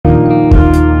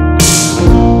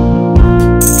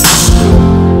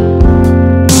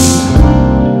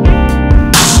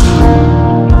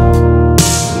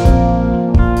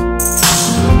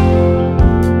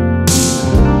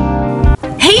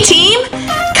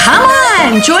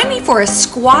Join me for a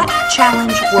squat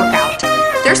challenge workout.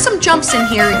 There's some jumps in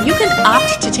here. You can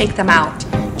opt to take them out.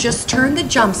 Just turn the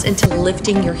jumps into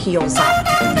lifting your heels up.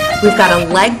 We've got a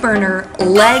leg burner,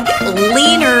 leg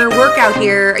leaner workout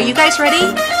here. Are you guys ready?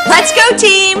 Let's go,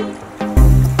 team!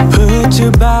 Put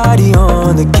your body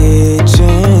on the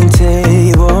kitchen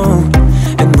table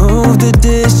and move the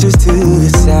dishes to the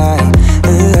side.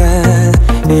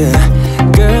 Yeah.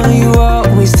 Girl, you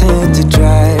always tend to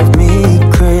drive me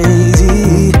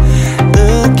crazy,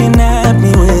 looking at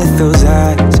me with those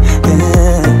eyes.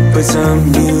 Yeah. Put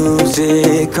some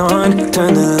music on,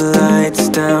 turn the lights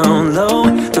down low,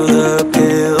 throw the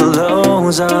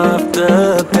pillows off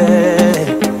the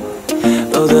bed,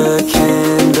 blow the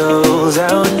candles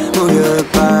out, move your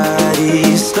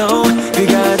body slow. If you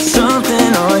got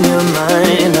something on your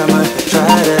mind, I'ma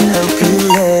try to help you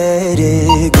let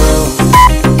it go.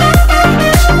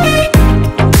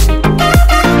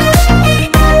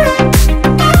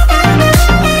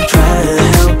 Try to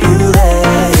help you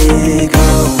let it go.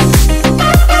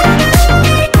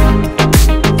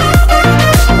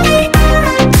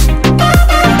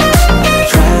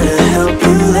 Try to help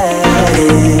you let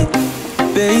it.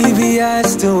 Baby, I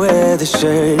still wear the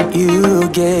shirt you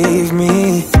gave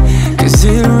me, 'cause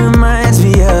it reminds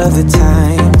me of the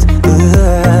times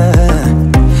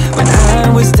when I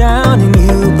was down and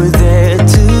you were there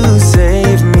to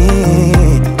save me,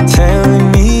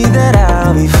 telling me that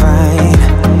I'll be fine.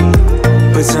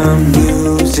 Put some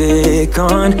music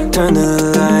on, turn the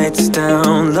lights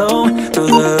down low, throw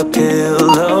the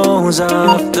pillows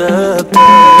off the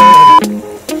bed,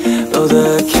 blow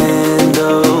the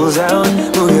candles out,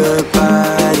 move your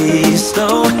body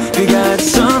slow. If you got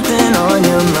something on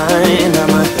your mind,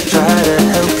 I'ma try to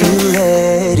help you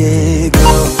let it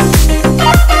go.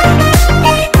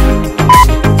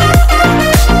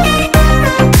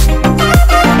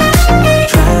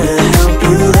 Try to help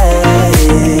you let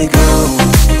it go.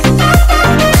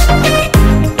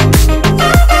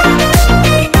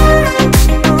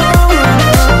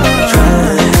 Try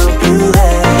to help you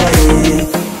let it.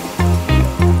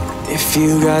 If you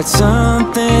got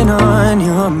something on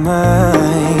your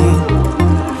mind,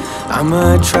 I'ma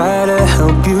try to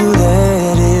help you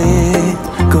let it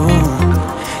go.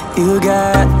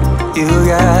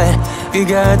 You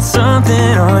got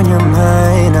something on your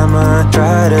mind, I'ma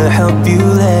try to help you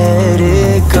let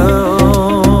it go.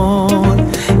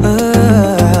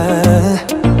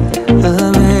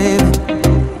 Baby,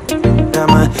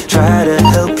 I'ma try to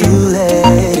help you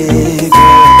let it go.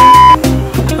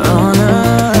 Oh, no.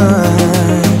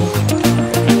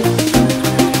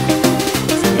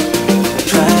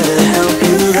 Try to help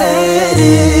you let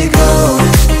it go.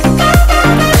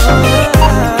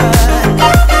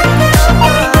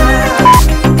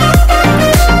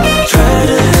 Try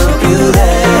to help you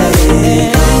let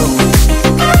it go.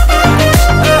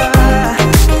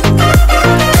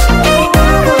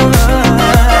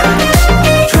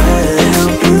 Try to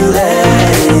help you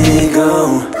let it go.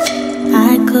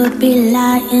 I could be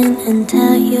lying and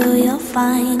tell you you're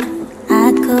fine.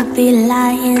 I could be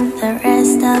lying the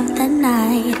rest of the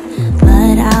night,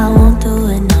 but I won't do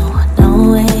it, no, no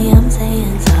way, I'm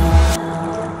saying so.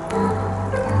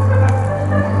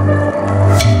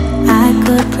 I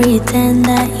could pretend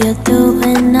that you're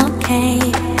doing okay.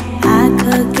 I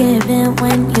could give in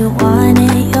when you want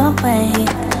it your way,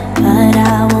 but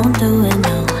I won't do it,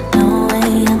 no, no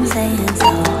way, I'm saying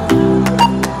so.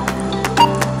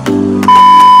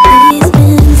 He's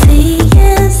been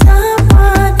seeing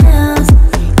someone else.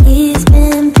 He's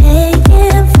been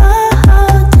paying for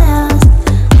hotels.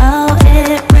 Oh,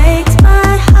 it breaks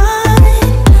my heart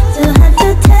to have to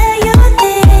tell you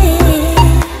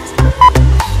this.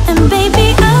 And baby,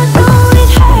 I know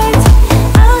it hurts.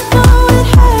 I know it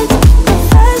hurts. The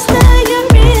faster you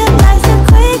realize, the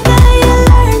quicker you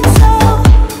learn. So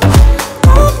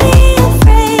don't be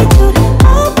afraid to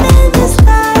open the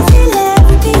scars he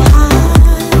left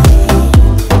behind.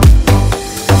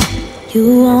 You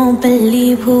won't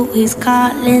believe who he's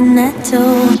calling that to.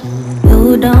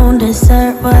 You don't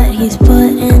deserve what he's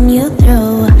putting you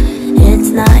through. It's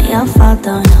not your fault,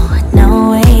 though, no, no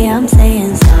way, I'm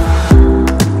saying so.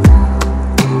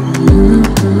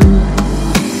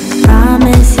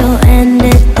 Promise you'll end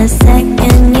it the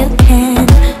second you can.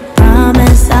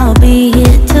 Promise I'll be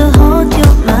here to hold you,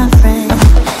 my friend.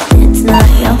 It's not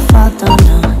your fault, though,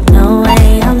 no, no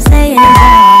way, I'm saying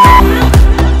so.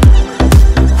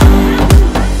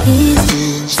 He's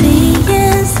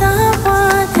seeing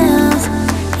someone else.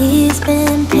 He's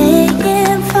been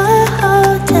paying for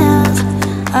hotels.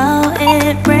 Oh,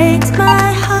 it breaks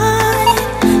my heart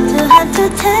to have to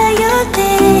tell you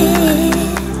this.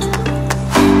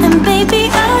 And baby,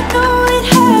 I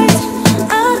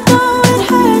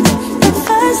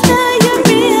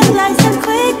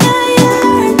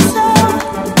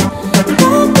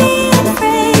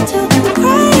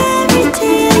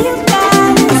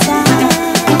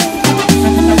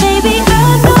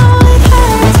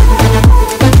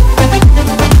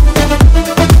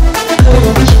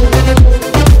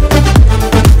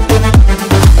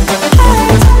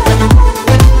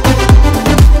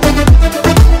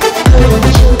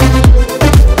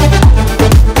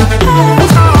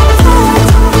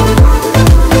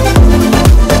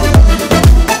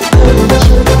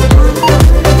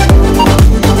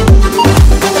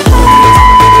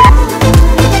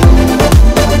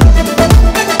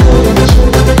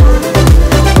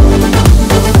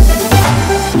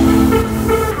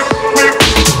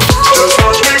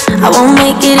I won't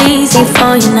make it easy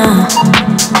for you now.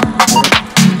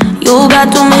 You got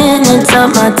 2 minutes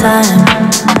of my time,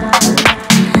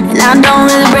 and I don't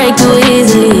really break too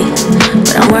easily,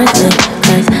 but I'm worth it,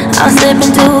 'cause I'll slip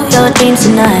into your dreams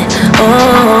tonight.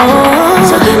 Oh,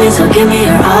 so give me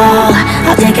your all.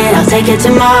 I'll take it to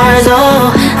Mars.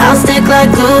 Oh, I'll stick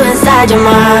like glue inside your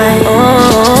mind.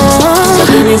 Oh,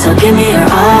 so give me your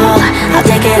all. I'll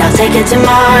take it to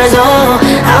Mars. Oh,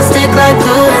 I'll stick like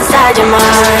glue inside your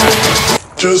mind.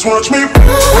 Just watch me.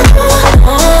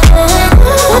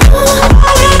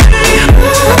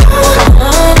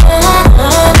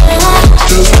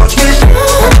 Just watch me.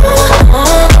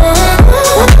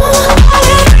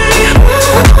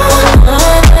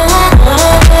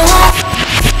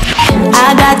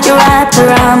 I got you wrapped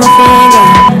around my finger,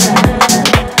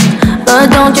 but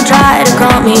don't you try to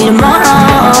call me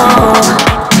tomorrow.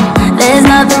 There's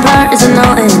nothing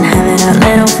personal in having a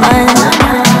little fun.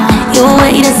 You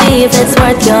wait to see if it's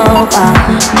worth your while.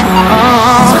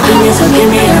 Oh, so give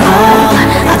me your all.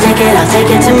 I'll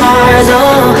take it to Mars.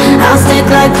 Oh, I'll stick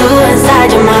like glue inside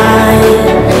your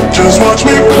mind. Just watch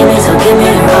me. Give me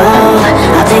your all.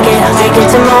 I'll take it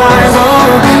to Mars. Oh,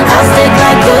 I'll stick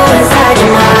like glue inside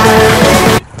your mind.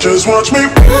 Just watch me.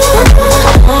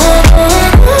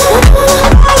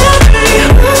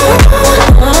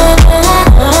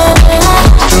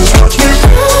 Just watch me.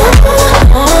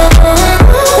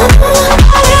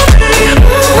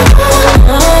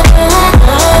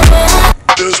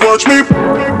 Just watch me.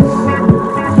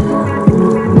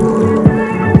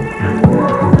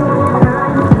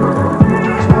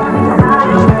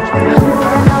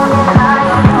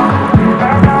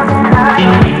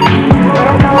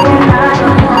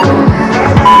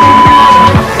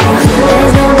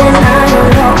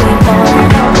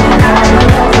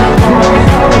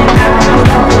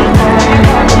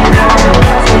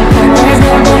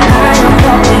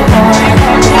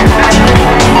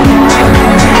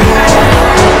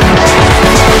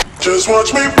 Just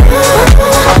watch me.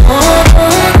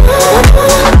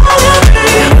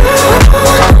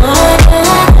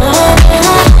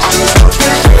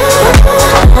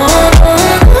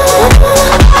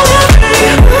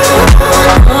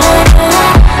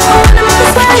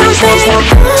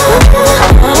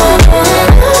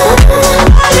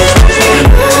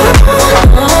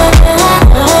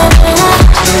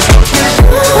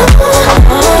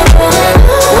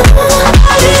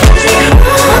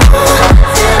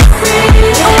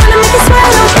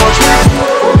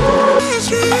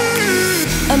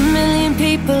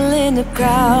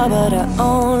 But I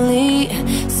only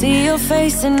see your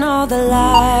face in all the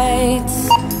lights.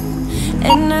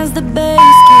 And as the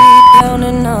bass keep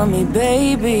pounding on me,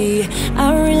 baby,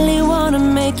 I really wanna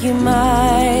make you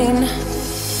mine.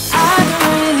 I don't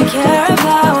really care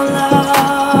about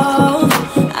love.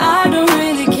 I don't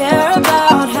really care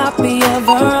about happy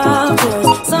ever after.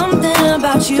 Something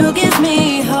about you gives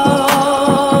me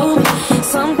hope.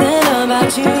 Something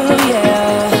about you,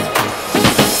 yeah.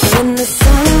 When the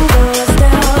sun goes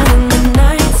down and the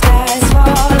night sky's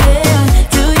falling,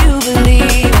 do you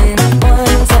believe in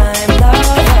one-time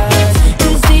lovers?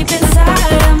 'Cause deep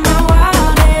inside of my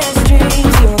wildest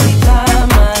dreams, you'll be by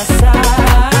my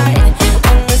side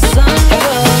when the sun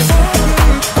goes down.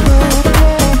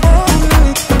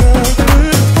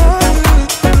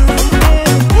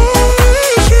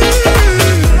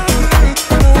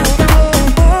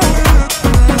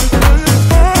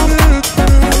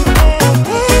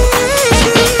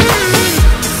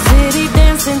 City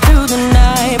dancing through the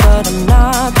night, but I'm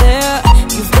not there.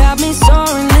 You've got me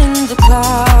soaring in the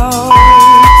clouds,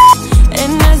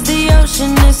 and as the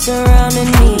ocean is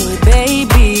surrounding me,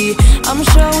 baby, I'm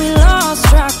sure we lost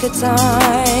track of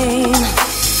time.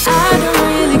 I don't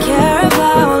really care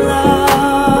about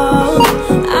love.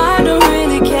 I don't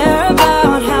really care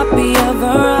about happy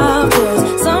ever afters.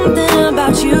 Something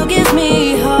about you gives me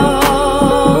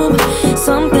hope.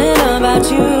 Something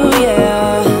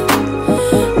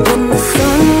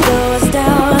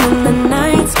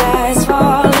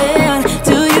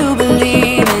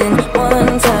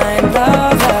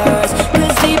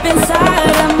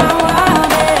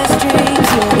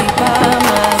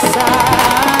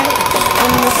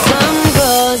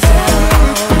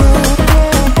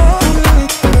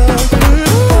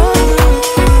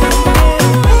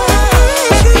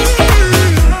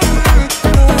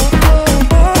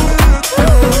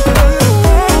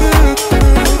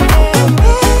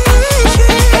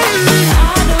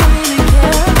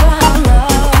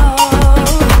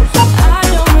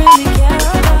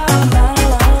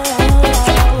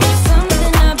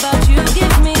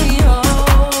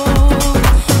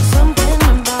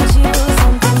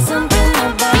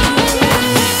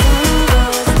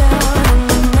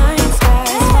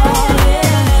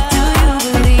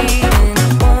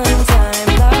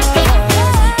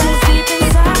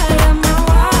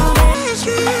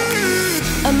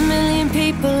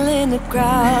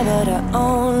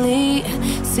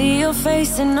your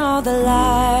face in all the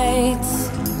lights.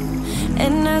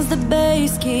 And as the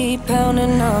bass keep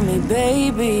pounding on me,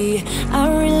 baby, I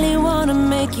really wanna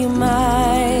make you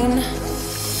mine.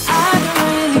 I don't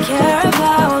really care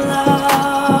about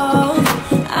love.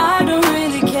 I don't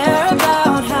really care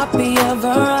about happy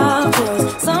ever after.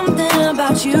 Something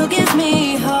about you gives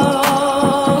me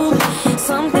hope.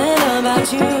 Something about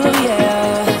you, yeah.